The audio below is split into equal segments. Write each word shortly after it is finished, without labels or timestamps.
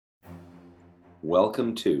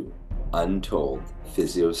Welcome to Untold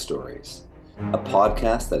Physio Stories, a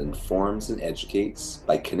podcast that informs and educates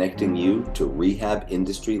by connecting you to rehab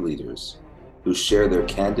industry leaders who share their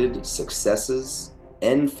candid successes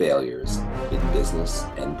and failures in business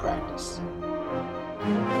and practice.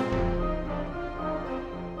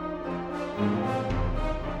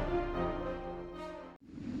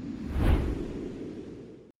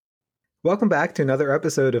 Welcome back to another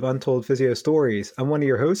episode of Untold Physio Stories. I'm one of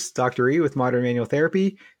your hosts, Dr. E with Modern Manual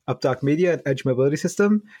Therapy, UpDoc Media, and Edge Mobility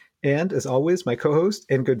System. And as always, my co-host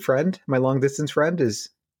and good friend, my long-distance friend is...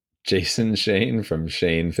 Jason Shane from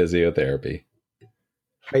Shane Physiotherapy.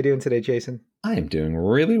 How you doing today, Jason? I am doing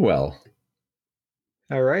really well.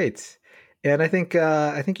 All right. And I think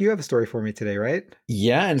you have a story for me today, right?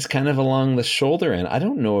 Yeah, and it's kind of along the shoulder end. I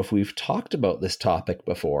don't know if we've talked about this topic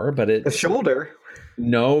before, but it's... The shoulder?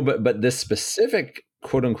 No, but this specific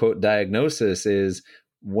quote-unquote diagnosis is,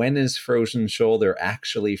 when is frozen shoulder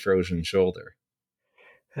actually frozen shoulder?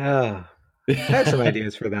 I have some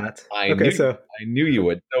ideas for that. I knew you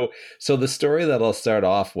would. So the story that I'll start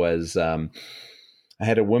off was, I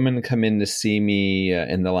had a woman come in to see me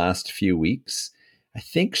in the last few weeks. I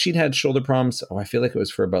think she'd had shoulder problems. I feel like it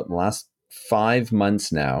was for about the last 5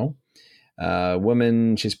 months now.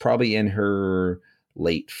 Woman, she's probably in her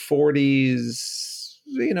late 40s,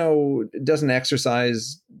 doesn't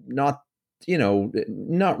exercise, not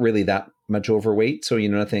really that much overweight. So,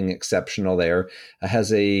 nothing exceptional there.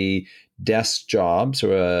 Has a desk job,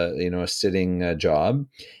 so a sitting job.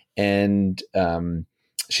 And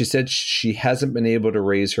she said she hasn't been able to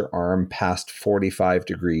raise her arm past 45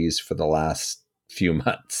 degrees for the last few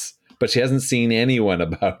months, but she hasn't seen anyone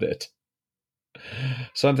about it.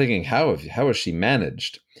 So I'm thinking, how has she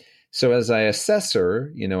managed? So as I assess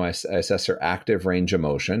her, I assess her active range of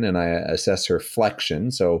motion and I assess her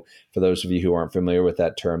flexion. So for those of you who aren't familiar with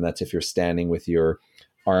that term, that's if you're standing with your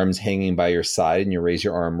arms hanging by your side and you raise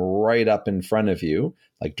your arm right up in front of you,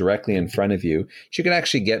 like directly in front of you, she could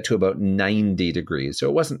actually get to about 90 degrees. So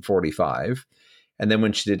it wasn't 45. And then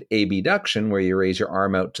when she did abduction, where you raise your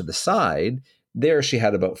arm out to the side, there she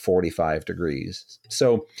had about 45 degrees.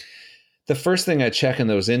 So the first thing I check in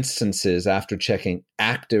those instances after checking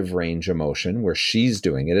active range of motion, where she's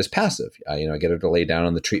doing it, is passive. I get her to lay down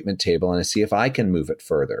on the treatment table and I see if I can move it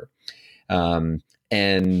further. As I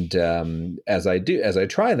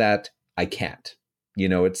try that, I can't.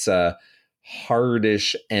 It's a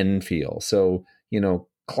hardish end feel. So,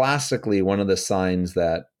 classically, one of the signs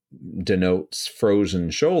that denotes frozen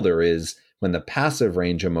shoulder is when the passive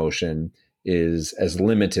range of motion is as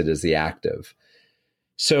limited as the active.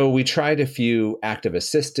 So we tried a few active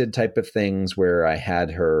assisted type of things where I had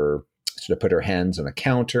her sort of put her hands on a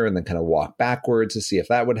counter and then kind of walk backwards to see if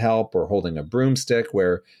that would help, or holding a broomstick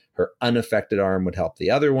where her unaffected arm would help the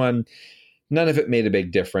other one. None of it made a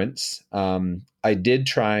big difference. I did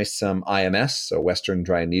try some IMS, so Western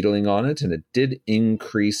dry needling on it, and it did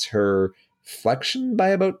increase her flexion by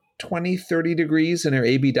about 20, 30 degrees and her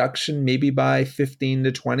abduction maybe by 15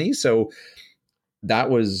 to 20. So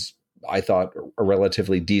that was, I thought, a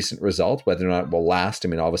relatively decent result. Whether or not it will last,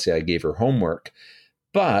 obviously I gave her homework,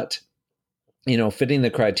 but, fitting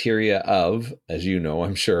the criteria of, as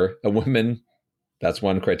I'm sure, a woman, that's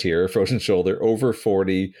one criteria, frozen shoulder, over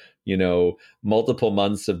 40, multiple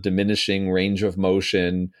months of diminishing range of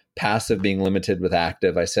motion, passive being limited with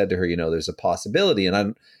active. I said to her, there's a possibility, and I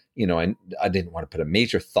didn't want to put a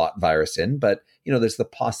major thought virus in, but, there's the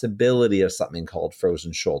possibility of something called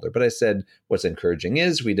frozen shoulder. But I said, what's encouraging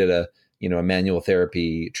is we did a manual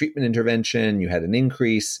therapy treatment intervention. You had an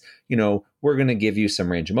increase. We're going to give you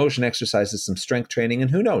some range of motion exercises, some strength training,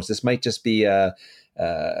 and who knows, this might just be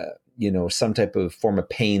some type of form of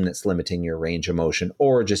pain that's limiting your range of motion,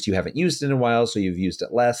 or just you haven't used it in a while, so you've used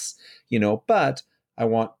it less, but I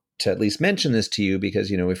want to at least mention this to you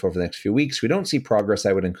because, if over the next few weeks we don't see progress,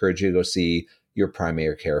 I would encourage you to go see your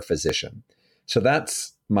primary care physician. So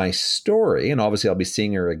that's my story. And obviously I'll be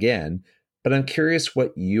seeing her again, but I'm curious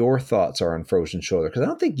what your thoughts are on frozen shoulder, because I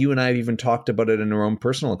don't think you and I have even talked about it in our own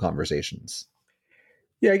personal conversations.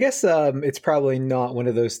 Yeah, I guess it's probably not one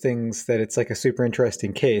of those things that it's like a super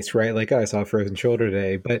interesting case, right? Like, I saw a frozen shoulder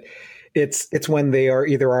today, but it's when they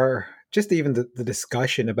are just even the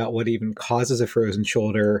discussion about what even causes a frozen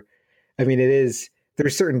shoulder.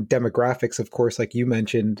 There's certain demographics, of course, like you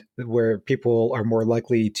mentioned, where people are more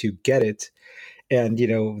likely to get it. And,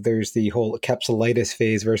 there's the whole capsulitis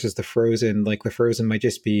phase versus the frozen. Like, the frozen might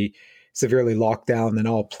just be severely locked down in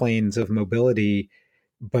all planes of mobility,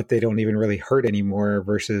 but they don't even really hurt anymore,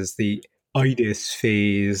 versus the itis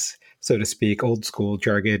phase, so to speak, old school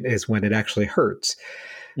jargon, is when it actually hurts.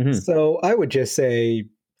 Mm-hmm. So I would just say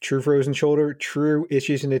true frozen shoulder, true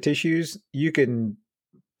issues in the tissues, you can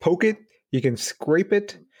poke it, you can scrape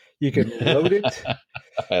it, you can load it,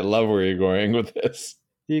 I love where you're going with this.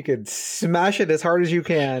 you can smash it as hard as you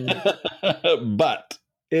can. But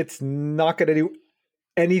it's not going to do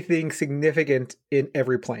anything significant in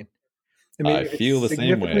every plane. I mean, I if feel the it's same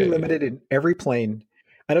significantly way. limited in every plane,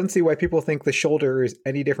 I don't see why people think the shoulder is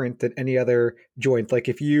any different than any other joint. Like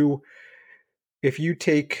if you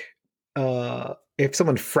take if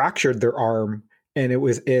someone fractured their arm and it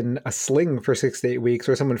was in a sling for 6 to 8 weeks,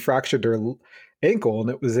 or someone fractured their ankle and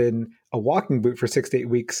it was in a walking boot for 6 to 8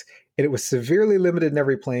 weeks, and it was severely limited in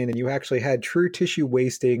every plane, and you actually had true tissue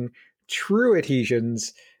wasting, true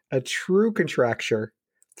adhesions, a true contracture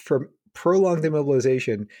from prolonged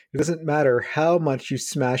immobilization, it doesn't matter how much you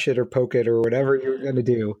smash it or poke it or whatever you're going to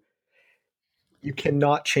do, you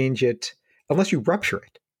cannot change it unless you rupture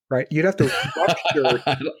it. Right, you'd have to rupture.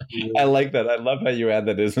 I like that. I love how you add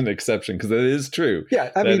that as an exception, because it is true.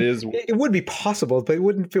 Yeah, I mean, it would be possible, but it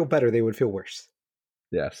wouldn't feel better. They would feel worse.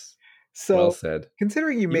 Yes. So, well said.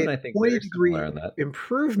 Considering you made I think 20-degree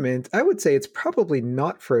improvement, I would say it's probably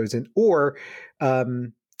not frozen, or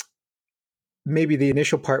maybe the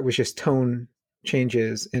initial part was just tone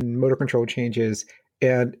changes and motor control changes.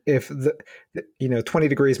 And if the 20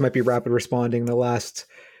 degrees might be rapid responding, the last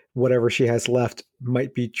whatever she has left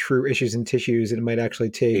might be true issues in tissues, and it might actually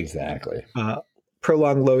take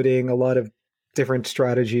prolonged loading, a lot of different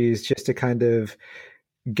strategies just to kind of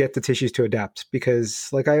get the tissues to adapt. Because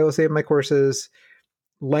like I always say in my courses,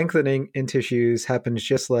 lengthening in tissues happens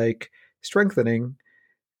just like strengthening.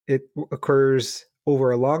 It occurs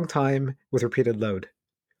over a long time with repeated load.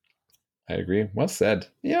 I agree. Well said.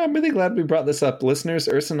 Yeah, I'm really glad we brought this up. Listeners,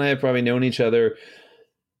 Ursa and I have probably known each other.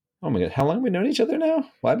 Oh my God, how long have we known each other now?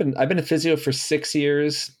 Well, I've been a physio for 6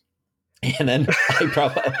 years, and then I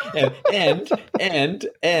probably and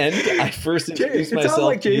I first introduced myself. It sounds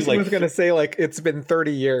like Jason was going to say like it's been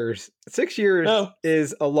 30 years. 6 years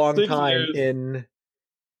is a long time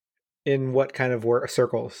in what kind of work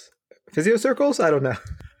circles? Physio circles? I don't know.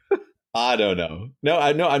 I don't know. No,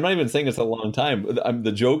 I'm not even saying it's a long time.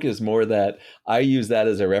 The joke is more that I use that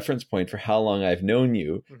as a reference point for how long I've known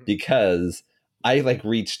you, because I like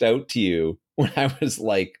reached out to you when I was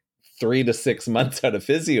like 3 to 6 months out of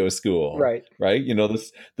physio school. Right. You know,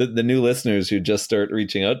 the new listeners who just start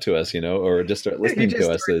reaching out to us, you know, or just start listening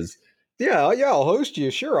to us is. Yeah, I'll host you.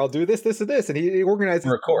 Sure, I'll do this, and this. And he organizes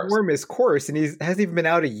his course, and he hasn't even been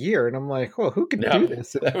out a year. And I'm like, well, who could do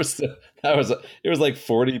this? It was like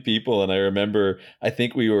 40 people. And I remember, I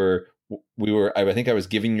think I think I was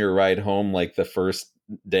giving you a ride home like the first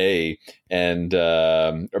day, and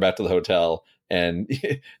or back to the hotel. And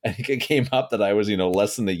I think it came up that I was,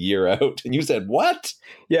 less than a year out. And you said, what?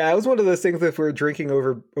 Yeah, it was one of those things that if we were drinking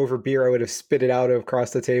over beer, I would have spit it out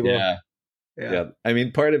across the table. Yeah. I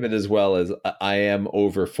mean, part of it as well is I am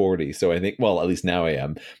over 40. So I think, well, at least now I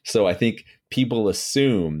am. So I think people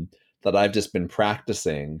assume that I've just been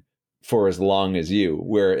practicing for as long as you,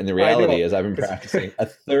 where in the reality is I've been practicing a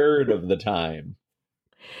third of the time.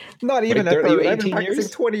 Not even a third. I've been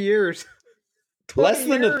practicing 20 years. Less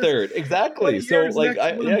than a third. Exactly. So like,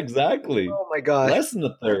 exactly. Oh my gosh. Less than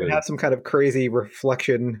a third. Have some kind of crazy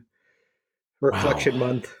reflection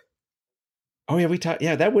month. Oh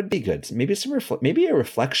yeah, that would be good. Maybe maybe a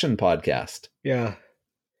reflection podcast. Yeah,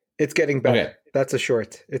 it's getting better. Okay. That's a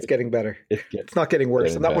short. It's getting better. It's not getting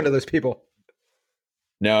worse. I'm not one of those people.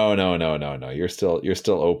 No. You're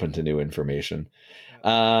still open to new information.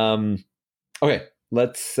 Okay,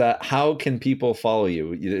 let's. How can people follow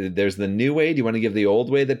you? There's the new way. Do you want to give the old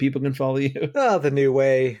way that people can follow you? The new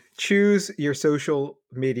way. Choose your social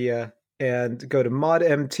media and go to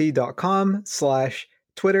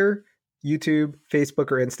modmt.com/Twitter. YouTube,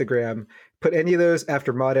 Facebook, or Instagram. Put any of those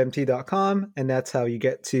after modmt.com, and that's how you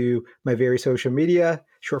get to my very social media,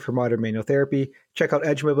 short for Modern Manual Therapy. Check out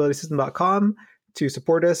edgemobilitysystem.com to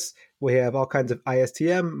support us. We have all kinds of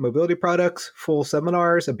ISTM mobility products, full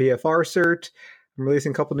seminars, a BFR cert. I'm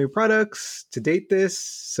releasing a couple new products to date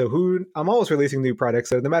this. I'm always releasing new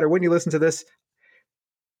products. So no matter when you listen to this,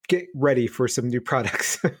 get ready for some new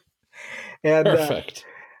products. And perfect.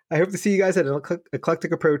 I hope to see you guys at an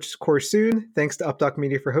Eclectic Approach course soon. Thanks to UpDoc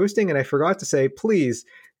Media for hosting. And I forgot to say, please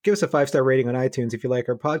give us a 5-star rating on iTunes if you like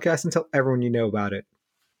our podcast, and tell everyone you know about it.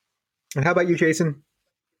 And how about you, Jason?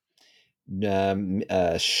 Shane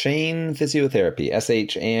Physiotherapy,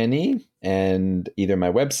 S8E9, and either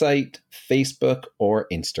my website, Facebook, or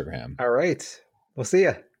Instagram. All right. We'll see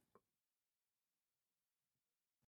ya.